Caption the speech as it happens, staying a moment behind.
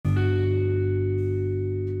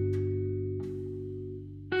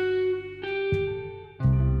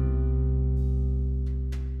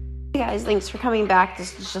guys, thanks for coming back.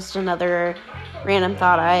 This is just another random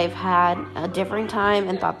thought I've had a different time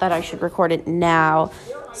and thought that I should record it now.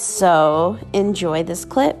 So enjoy this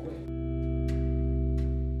clip.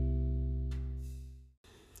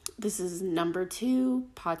 This is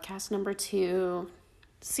podcast number 2,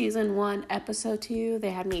 season 1, episode 2.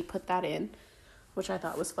 They had me put that in, which I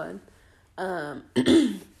thought was fun.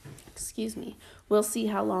 Excuse me. We'll see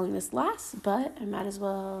how long this lasts, but I might as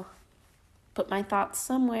well put my thoughts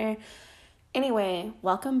somewhere. Anyway,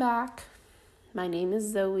 welcome back. My name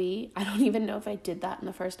is Zoe. I don't even know if I did that in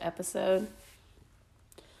the first episode.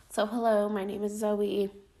 So hello, my name is Zoe.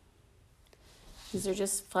 These are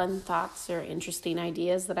just fun thoughts or interesting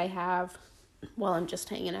ideas that I have while I'm just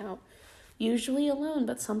hanging out. Usually alone,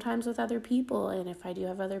 but sometimes with other people. And if I do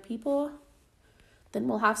have other people, then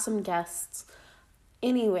we'll have some guests.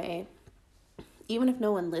 Anyway, even if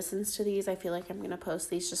no one listens to these, I feel like I'm going to post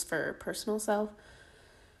these just for personal self.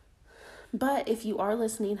 But if you are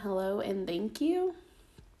listening, hello and thank you.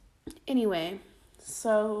 Anyway,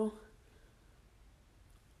 so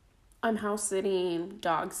I'm house sitting,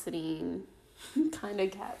 dog sitting, kind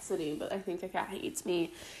of cat sitting, but I think a cat hates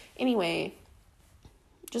me. Anyway,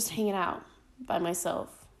 just hanging out by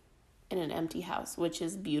myself in an empty house, which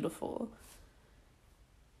is beautiful.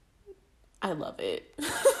 I love it.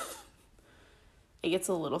 It gets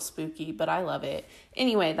a little spooky, but I love it.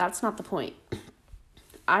 Anyway, that's not the point.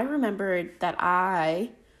 I remembered that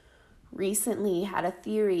I recently had a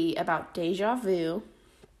theory about deja vu,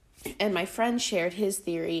 and my friend shared his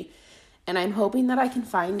theory, and I'm hoping that I can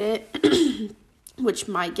find it, which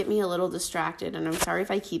might get me a little distracted, and I'm sorry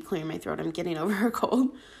if I keep clearing my throat. I'm getting over a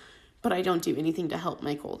cold, but I don't do anything to help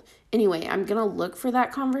my cold. Anyway, I'm going to look for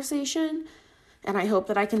that conversation, and I hope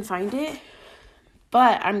that I can find it.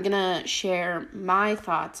 But I'm going to share my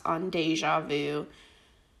thoughts on deja vu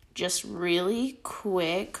just really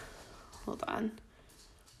quick. Hold on.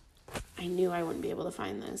 I knew I wouldn't be able to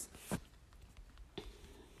find this.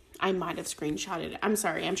 I might have screenshotted it. I'm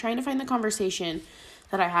sorry. I'm trying to find the conversation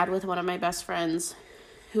that I had with one of my best friends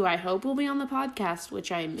who I hope will be on the podcast, which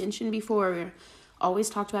I mentioned before. We always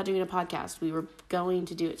talked about doing a podcast. We were going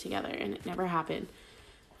to do it together, and it never happened.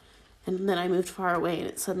 And then I moved far away, and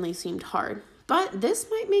it suddenly seemed hard. But this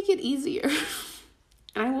might make it easier.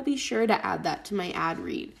 And I will be sure to add that to my ad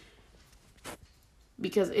read,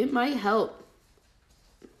 because it might help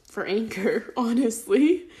for Anchor,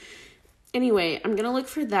 honestly. Anyway, I'm going to look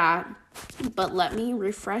for that, but let me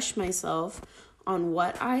refresh myself on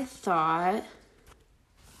what I thought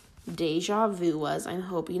deja vu was. I'm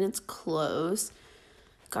hoping it's close.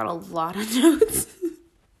 Got a lot of notes,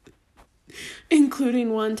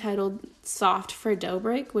 including one titled Soft for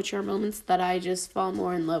Dobrik, which are moments that I just fall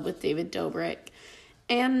more in love with David Dobrik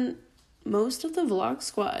and most of the Vlog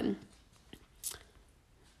Squad.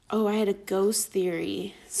 Oh, I had a ghost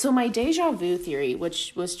theory. So my deja vu theory,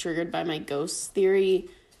 which was triggered by my ghost theory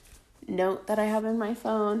note that I have in my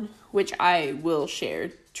phone, which I will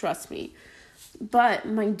share, trust me. But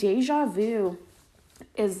my deja vu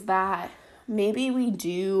is that maybe we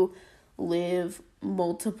do live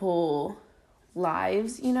multiple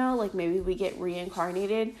lives, like maybe we get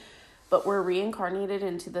reincarnated, but we're reincarnated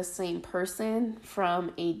into the same person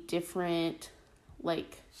from a different,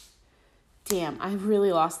 I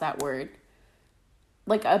really lost that word.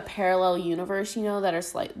 Like a parallel universe, that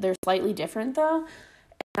are they're slightly different though. And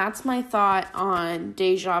that's my thought on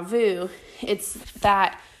deja vu. It's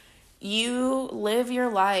that you live your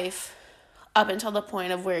life up until the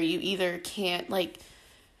point of where you either can't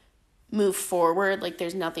move forward,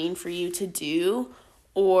 there's nothing for you to do,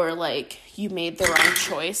 or you made the wrong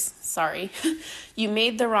choice. Sorry. You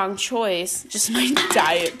made the wrong choice. Just my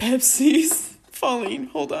Diet Pepsi's falling.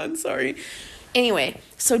 Hold on, sorry. Anyway,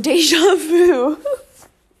 so deja vu,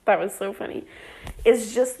 that was so funny,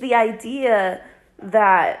 is just the idea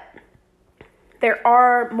that there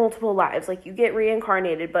are multiple lives. You get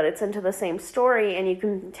reincarnated, but it's into the same story, and you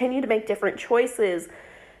can continue to make different choices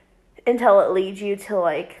until it leads you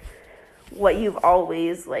to what you've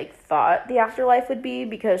always thought the afterlife would be,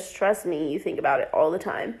 because trust me, you think about it all the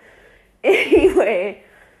time. Anyway,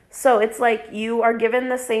 so it's you are given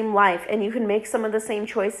the same life, and you can make some of the same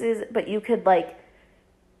choices, but you could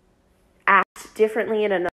act differently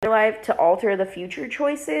in another life to alter the future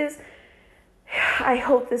choices. I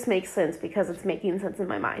hope this makes sense, because it's making sense in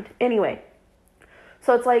my mind. Anyway,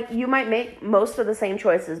 so it's you might make most of the same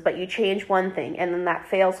choices, but you change one thing, and then that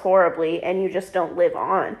fails horribly, and you just don't live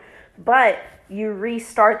on. But you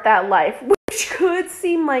restart that life, which could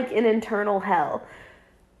seem like an internal hell.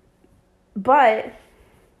 But I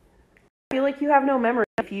feel you have no memory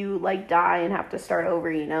if you die and have to start over,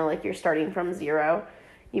 you're starting from zero.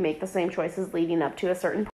 You make the same choices leading up to a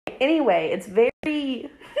certain point. Anyway, it's very,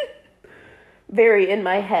 very in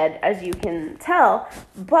my head, as you can tell.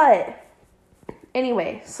 But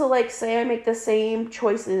anyway, so like say I make the same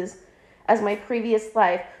choices as my previous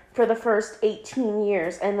life for the first 18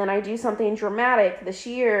 years, and then I do something dramatic this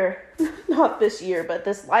year, not this year, but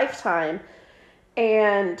this lifetime,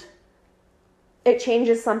 and it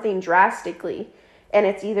changes something drastically, and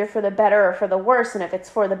it's either for the better or for the worse. And if it's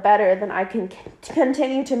for the better, then I can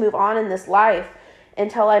continue to move on in this life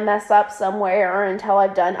until I mess up somewhere, or until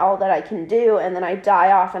I've done all that I can do, and then I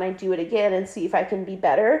die off and I do it again and see if I can be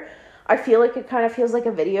better. I feel like it kind of feels like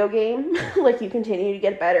a video game. Like you continue to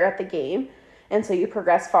get better at the game, and so you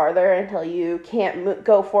progress farther until you can't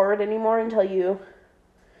go forward anymore, until you,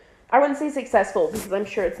 I wouldn't say successful, because I'm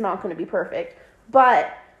sure it's not going to be perfect,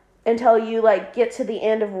 but until you like get to the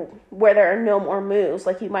end of where there are no more moves.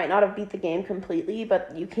 Like you might not have beat the game completely,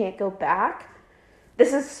 but you can't go back.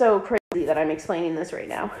 This is so crazy that I'm explaining this right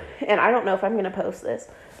now, and I don't know if I'm going to post this.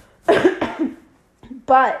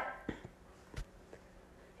 But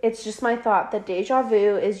it's just my thought that deja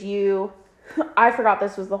vu is you, I forgot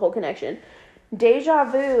this was the whole connection. Deja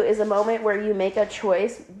vu is a moment where you make a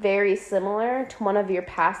choice very similar to one of your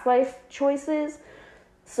past life choices.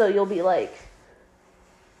 So you'll be like,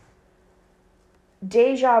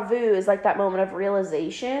 deja vu is like that moment of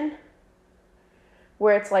realization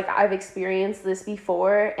where it's like, I've experienced this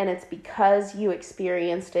before, and it's because you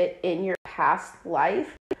experienced it in your past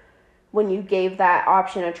life when you gave that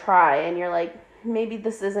option a try, and you're like, maybe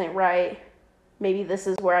this isn't right. Maybe this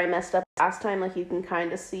is where I messed up last time. Like you can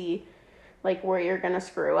kind of see like where you're going to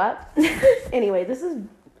screw up. Anyway, this is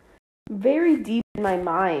very deep in my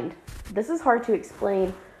mind. This is hard to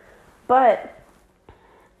explain, but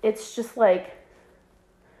it's just like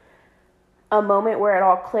a moment where it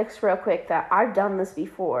all clicks real quick that I've done this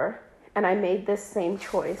before and I made this same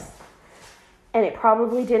choice, and it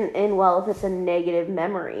probably didn't end well if it's a negative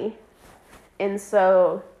memory. And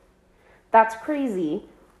so that's crazy.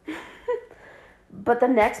 But the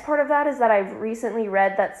next part of that is that I've recently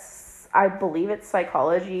read I believe it's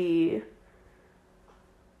psychology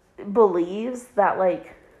believes that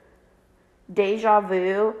like deja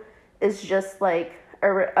vu is just like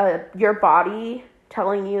your body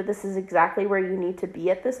telling you this is exactly where you need to be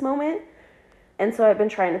at this moment. And so I've been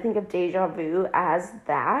trying to think of deja vu as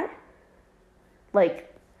that.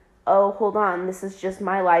 Like, oh, hold on, this is just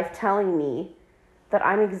my life telling me that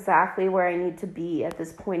I'm exactly where I need to be at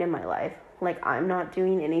this point in my life. Like, I'm not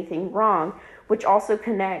doing anything wrong, which also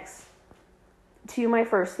connects to my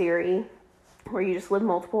first theory, where you just live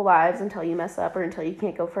multiple lives until you mess up or until you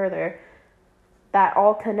can't go further. That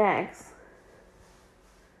all connects.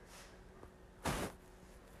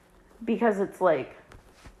 Because it's like,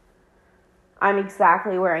 I'm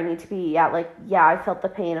exactly where I need to be. Yeah, like, yeah, I felt the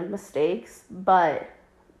pain of mistakes, but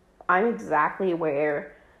I'm exactly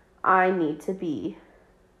where I need to be.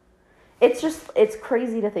 It's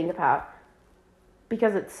crazy to think about,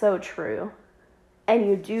 because it's so true. And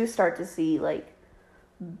you do start to see, like,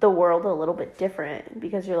 the world a little bit different,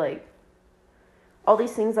 because you're like, all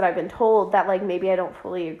these things that I've been told that, like, maybe I don't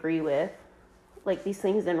fully agree with, like, these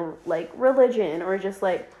things in, like, religion or just,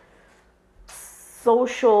 like,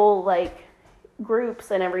 social, like,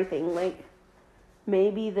 groups and everything, like,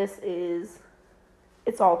 maybe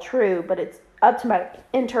it's all true, but it's up to my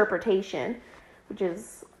interpretation, which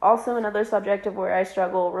is also another subject of where I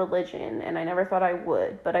struggle, religion, and I never thought I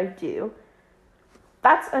would, but I do.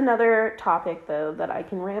 That's another topic, though, that I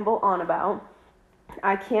can ramble on about.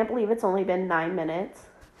 I can't believe it's only been 9 minutes,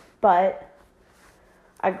 but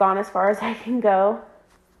I've gone as far as I can go.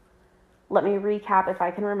 Let me recap if I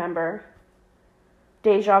can remember.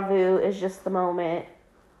 Deja vu is just the moment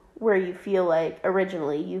where you feel like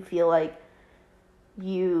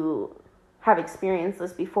you have experienced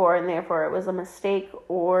this before, and therefore it was a mistake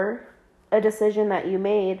or a decision that you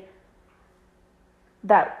made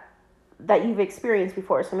that you've experienced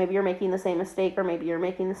before. So maybe you're making the same mistake, or maybe you're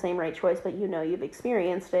making the same right choice, but you know you've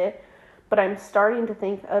experienced it. But I'm starting to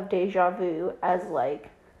think of deja vu as like,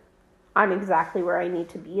 I'm exactly where I need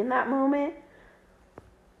to be in that moment,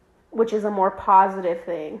 which is a more positive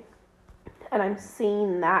thing. And I'm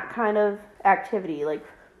seeing that kind of activity like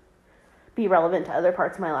be relevant to other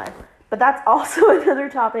parts of my life. But that's also another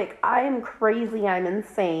topic. I am crazy. I'm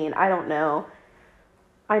insane. I don't know.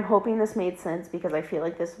 I'm hoping this made sense, because I feel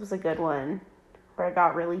like this was a good one where I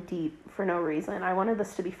got really deep for no reason. I wanted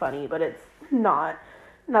this to be funny, but it's not.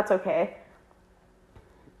 And that's okay.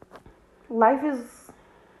 Life is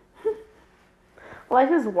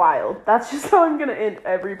wild. That's just how I'm going to end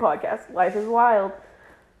every podcast. Life is wild.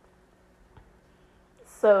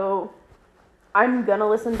 So I'm gonna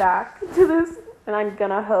listen back to this, and I'm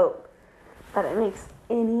gonna hope that it makes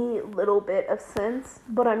any little bit of sense,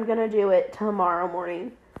 but I'm gonna do it tomorrow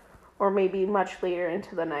morning, or maybe much later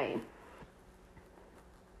into the night.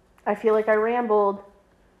 I feel like I rambled.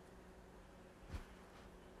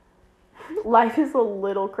 Life is a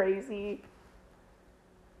little crazy,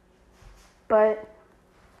 but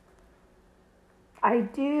I'm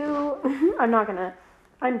done.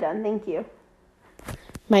 Thank you.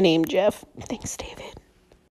 My name, Jeff. Thanks, David.